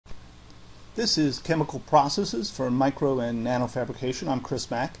This is Chemical Processes for Micro and Nanofabrication. I'm Chris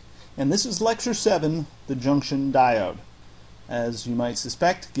Mack, and this is Lecture 7, the Junction Diode. As you might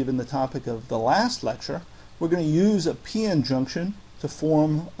suspect, given the topic of the last lecture, we're going to use a p-n junction to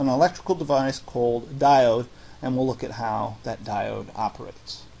form an electrical device called a diode, and we'll look at how that diode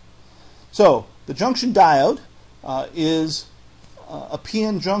operates. So, the junction diode is a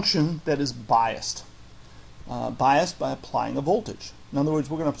p-n junction that is biased. Biased by applying a voltage. In other words,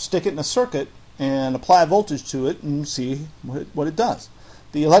 we're going to stick it in a circuit and apply a voltage to it and see what it does.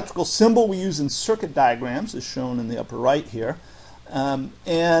 The electrical symbol we use in circuit diagrams is shown in the upper right here.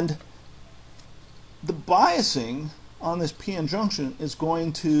 And the biasing on this p-n junction is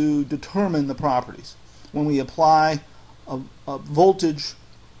going to determine the properties. When we apply a voltage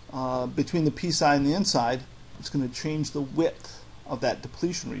between the p side and the n side, it's going to change the width of that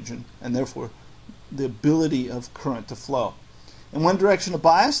depletion region and therefore the ability of current to flow. In one direction of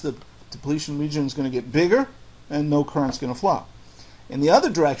bias, the depletion region is going to get bigger and no current is going to flow. In the other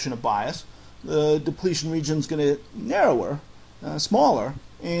direction of bias, the depletion region is going to get narrower, smaller,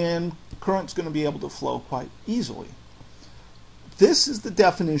 and current is going to be able to flow quite easily. This is the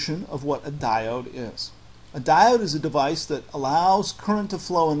definition of what a diode is. A diode is a device that allows current to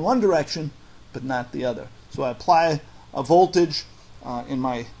flow in one direction but not the other. So I apply a voltage in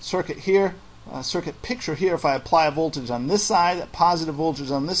my circuit here. Circuit picture here, if I apply a voltage on this side, a positive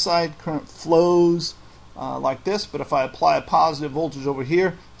voltage on this side, current flows like this, but if I apply a positive voltage over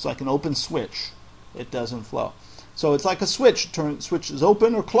here, it's like an open switch. It doesn't flow. So it's like a switch. Switch is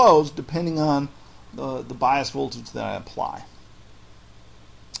open or closed depending on the bias voltage that I apply.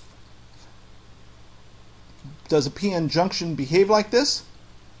 Does a p-n junction behave like this?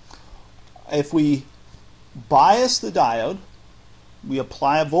 If we bias the diode, we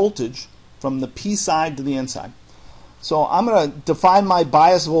apply a voltage from the p side to the n side. So I'm going to define my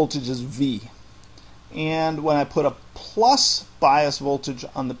bias voltage as V. And when I put a plus bias voltage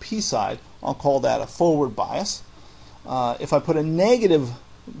on the p side, I'll call that a forward bias. If I put a negative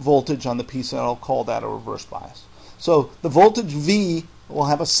voltage on the p side, I'll call that a reverse bias. So the voltage V will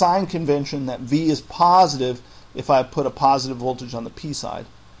have a sign convention that V is positive if I put a positive voltage on the p side.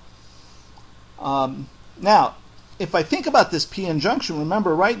 Now, if I think about this p-n junction,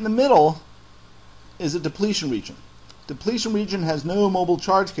 remember right in the middle is a depletion region. Depletion region has no mobile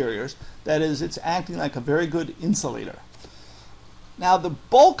charge carriers. That is, it's acting like a very good insulator. Now the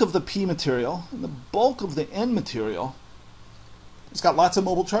bulk of the p material and the bulk of the n material, it's got lots of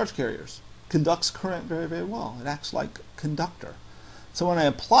mobile charge carriers. Conducts current very, very well. It acts like a conductor. So when I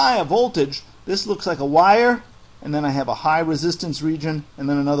apply a voltage, this looks like a wire, and then I have a high resistance region, and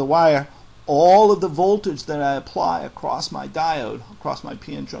then another wire. All of the voltage that I apply across my diode, across my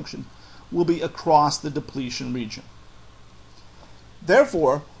p-n junction, will be across the depletion region.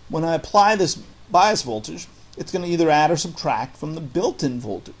 Therefore, when I apply this bias voltage, it's going to either add or subtract from the built-in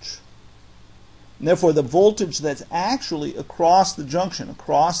voltage. And therefore, the voltage that's actually across the junction,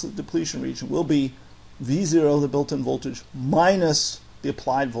 across the depletion region, will be V0, the built-in voltage, minus the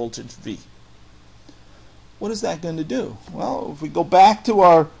applied voltage V. What is that going to do? Well, if we go back to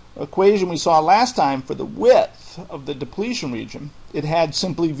our equation we saw last time for the width of the depletion region, it had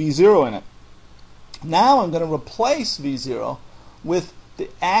simply V0 in it. Now I'm going to replace V0 with the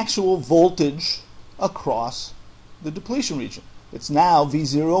actual voltage across the depletion region. It's now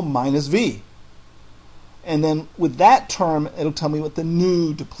V0 minus V. And then with that term, it'll tell me what the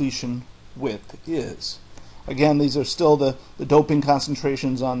new depletion width is. Again, these are still the doping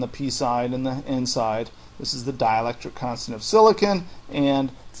concentrations on the P side and the N side. This is the dielectric constant of silicon,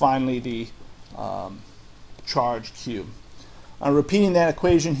 and finally the charge Q. Repeating that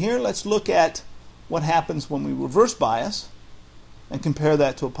equation here, let's look at what happens when we reverse bias and compare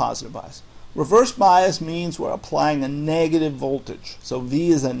that to a positive bias. Reverse bias means we're applying a negative voltage. So V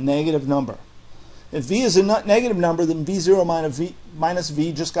is a negative number. If V is a negative number, then V0 minus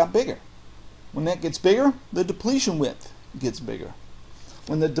V just got bigger. When that gets bigger, the depletion width gets bigger.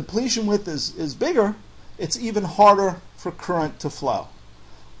 When the depletion width is bigger, it's even harder for current to flow.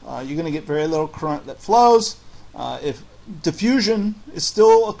 You're going to get very little current that flows. If diffusion is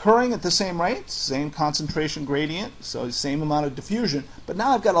still occurring at the same rate, same concentration gradient, so the same amount of diffusion, but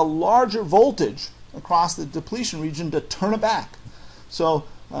now I've got a larger voltage across the depletion region to turn it back. So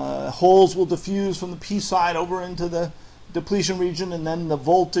holes will diffuse from the P side over into the depletion region, and then the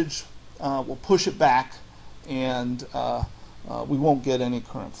voltage will push it back, and we won't get any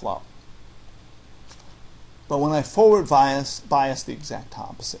current flow. But when I forward bias, the exact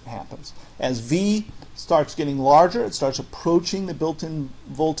opposite happens. As V starts getting larger, it starts approaching the built-in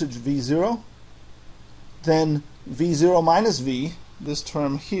voltage V0, then V0 minus V, this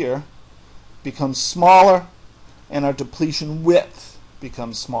term here, becomes smaller and our depletion width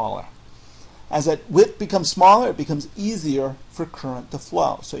becomes smaller. As that width becomes smaller, it becomes easier for current to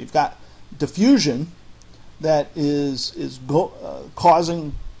flow. So you've got diffusion that is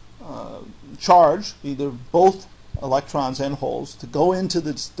causing charge, either both electrons and holes, to go into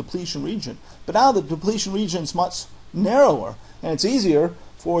the depletion region. But now the depletion region is much narrower, and it's easier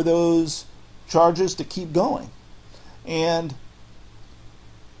for those charges to keep going. And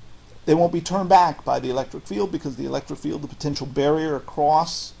they won't be turned back by the electric field, because the electric field, the potential barrier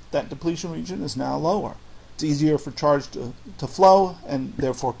across that depletion region, is now lower. It's easier for charge to flow, and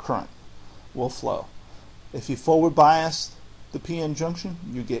therefore current will flow. If you forward bias the p-n junction,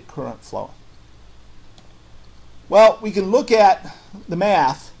 you get current flow. Well, we can look at the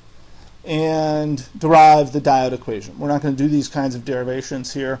math and derive the diode equation. We're not going to do these kinds of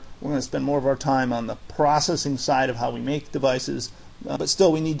derivations here. We're going to spend more of our time on the processing side of how we make devices, but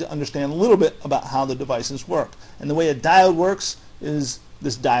still we need to understand a little bit about how the devices work. And the way a diode works is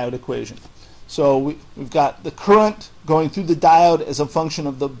this diode equation. So we've got the current going through the diode as a function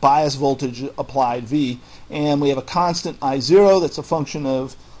of the bias voltage applied V, and we have a constant I0 that's a function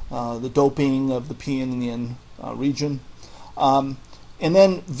of the doping of the p and the n region. And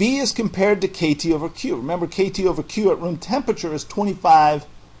then V is compared to KT over Q. Remember, KT over Q at room temperature is 25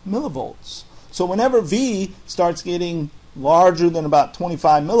 millivolts. So whenever V starts getting larger than about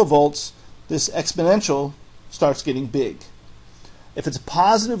 25 millivolts, this exponential starts getting big. If it's a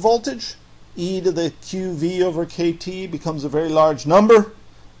positive voltage, e to the QV over KT becomes a very large number,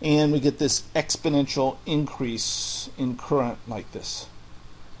 and we get this exponential increase in current like this.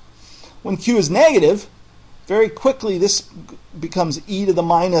 When Q is negative, very quickly this becomes e to the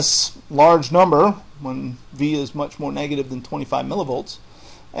minus large number when V is much more negative than 25 millivolts,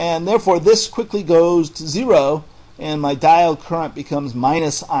 and therefore this quickly goes to 0, and my diode current becomes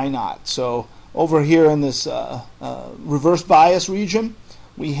minus I0. So over here in this reverse bias region,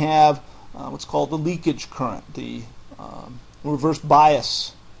 we have what's called the leakage current, the reverse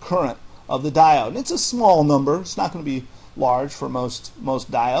bias current of the diode. And it's a small number. It's not going to be large for most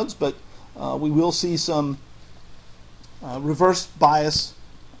diodes, but we will see some reverse bias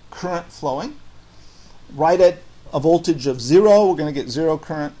current flowing. Right at a voltage of 0, we're going to get 0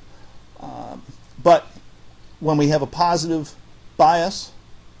 current. But when we have a positive bias,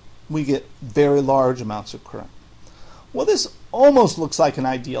 we get very large amounts of current. Well, this almost looks like an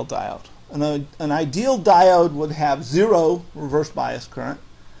ideal diode. An ideal diode would have 0 reverse bias current,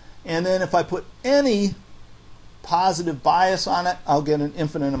 and then if I put any positive bias on it, I'll get an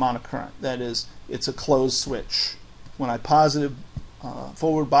infinite amount of current. That is, it's a closed switch. When I positive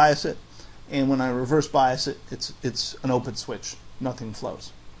forward bias it, and when I reverse bias it, it's an open switch. Nothing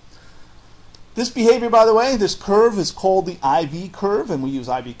flows. This behavior, by the way, this curve is called the IV curve, and we use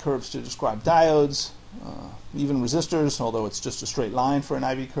IV curves to describe diodes, even resistors, although it's just a straight line for an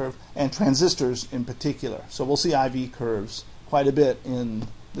IV curve, and transistors in particular. So we'll see IV curves quite a bit in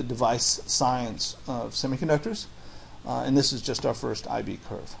the device science of semiconductors, and this is just our first IV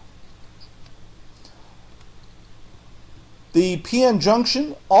curve. The p-n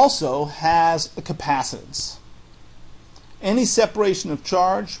junction also has a capacitance. Any separation of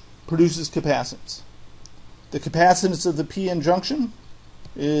charge produces capacitance. The capacitance of the p-n junction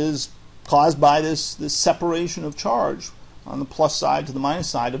is caused by this separation of charge on the plus side to the minus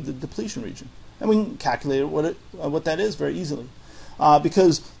side of the depletion region. And we can calculate what that is very easily.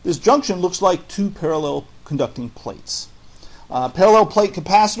 Because this junction looks like two parallel conducting plates. Parallel plate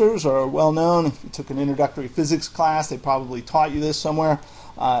capacitors are well known. If you took an introductory physics class, they probably taught you this somewhere.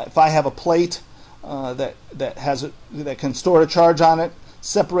 If I have a plate that can store a charge on it,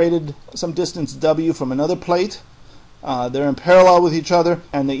 separated some distance W from another plate, they're in parallel with each other,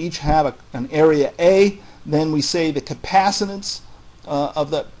 and they each have an area A, then we say the capacitance of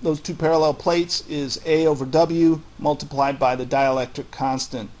those two parallel plates is A over W multiplied by the dielectric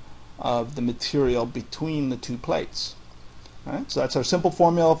constant of the material between the two plates. All right, so that's our simple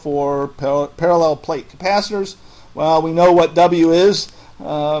formula for parallel plate capacitors. Well, we know what W is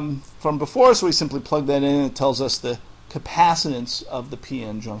from before, so we simply plug that in, and it tells us the capacitance of the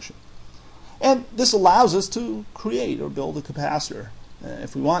p-n junction. And this allows us to create or build a capacitor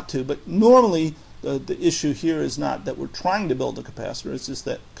if we want to, but normally the issue here is not that we're trying to build a capacitor, it's just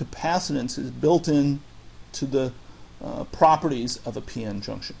that capacitance is built in to the properties of a p-n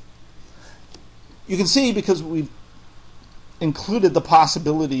junction. You can see, because we've included the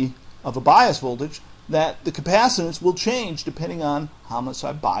possibility of a bias voltage, that the capacitance will change depending on how much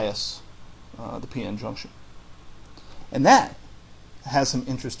I bias the p-n junction. And that has some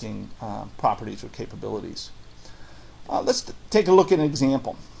interesting properties or capabilities. Let's take a look at an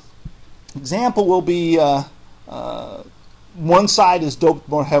example. Example will be one side is doped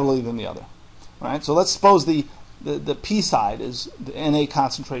more heavily than the other. Right? So let's suppose the P side is the Na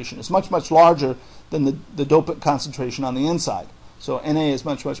concentration is much larger than the dopant concentration on the N side. So Na is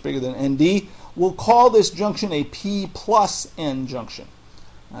much bigger than Nd. We'll call this junction a P plus N junction.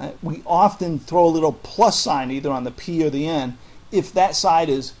 Right? We often throw a little plus sign either on the P or the N if that side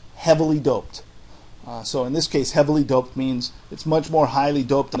is heavily doped. So in this case, heavily doped means it's much more highly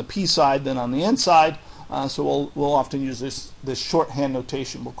doped on the P side than on the N side. So we'll often use this shorthand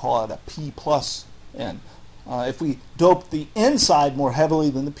notation. We'll call it a P plus N. If we dope the N side more heavily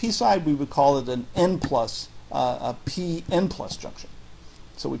than the P side, we would call it an N plus, a PN plus junction.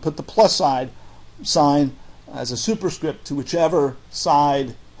 So we put the plus side sign as a superscript to whichever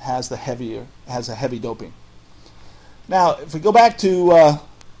side has a heavy doping. Now, if we go back to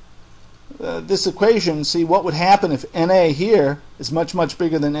this equation, see what would happen if Na here is much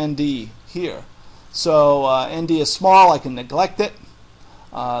bigger than Nd here. So Nd is small, I can neglect it.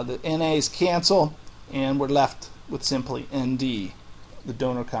 The Nas cancel, and we're left with simply Nd, the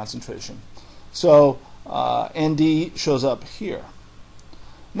donor concentration. So Nd shows up here.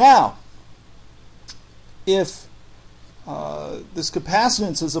 Now, if this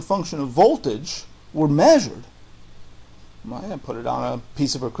capacitance as a function of voltage were measured, I put it on a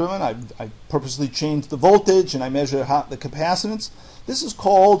piece of equipment, I purposely changed the voltage, and I measure the capacitance. This is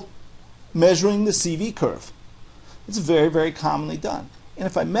called measuring the CV curve. It's very commonly done. And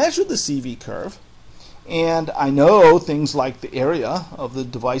if I measure the CV curve, and I know things like the area of the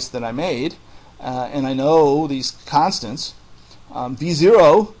device that I made, and I know these constants,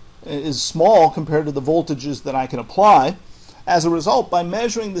 V0 is small compared to the voltages that I can apply. As a result, by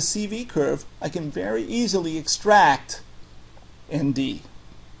measuring the CV curve, I can very easily extract Nd,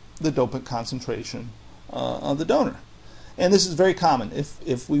 the dopant concentration of the donor. And this is very common.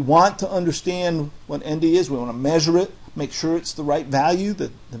 If we want to understand what Nd is, we want to measure it, make sure it's the right value,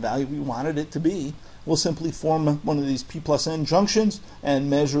 the value we wanted it to be, we'll simply form one of these P plus N junctions and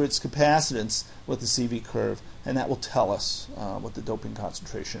measure its capacitance with the CV curve, and that will tell us what the doping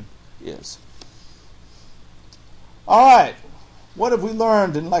concentration is. All right, what have we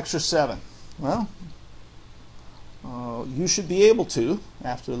learned in Lecture 7? Well, you should be able to,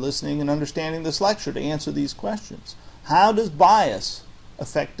 after listening and understanding this lecture, to answer these questions. How does bias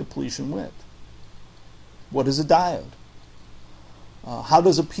affect depletion width? What is a diode? How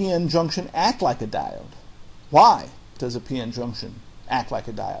does a PN junction act like a diode? Why does a PN junction act like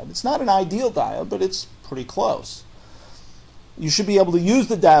a diode? It's not an ideal diode, but it's pretty close. You should be able to use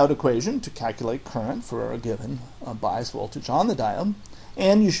the diode equation to calculate current for a given bias voltage on the diode,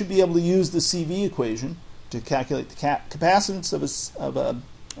 and you should be able to use the CV equation to calculate the capacitance of a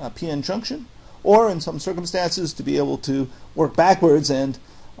PN junction, or in some circumstances to be able to work backwards and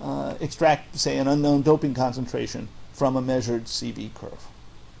extract, say, an unknown doping concentration from a measured CV curve.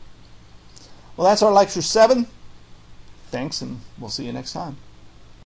 Well, that's our Lecture 7. Thanks, and we'll see you next time.